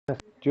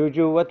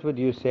Juju, what would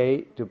you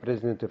say to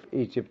President of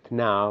Egypt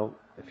now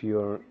if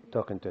you're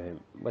talking to him?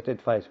 What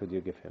advice would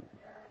you give him?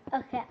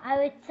 Okay, I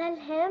would tell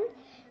him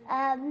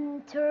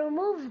to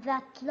remove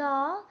that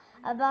law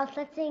about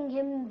letting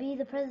him be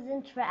the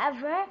president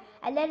forever,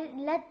 and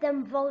let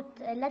them vote.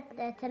 Let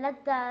the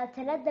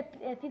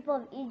people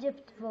of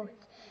Egypt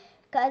vote.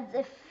 Because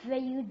if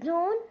you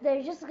don't,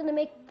 they're just gonna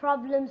make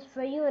problems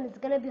for you, and it's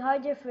gonna be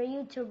harder for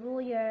you to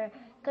rule your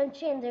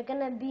country, and they're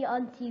gonna be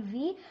on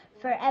TV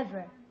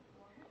forever.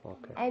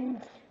 Okay.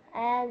 And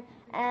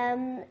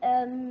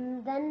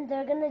then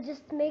they're gonna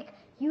just make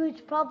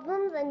huge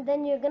problems, and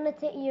then you're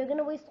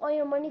gonna waste all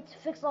your money to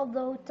fix all the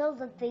hotels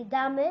that they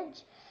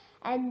damage.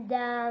 And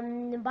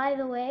by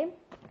the way,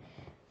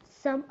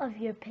 some of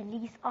your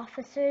police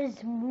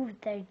officers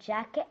moved their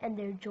jacket and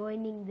they're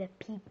joining the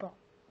people.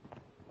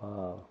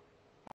 Wow.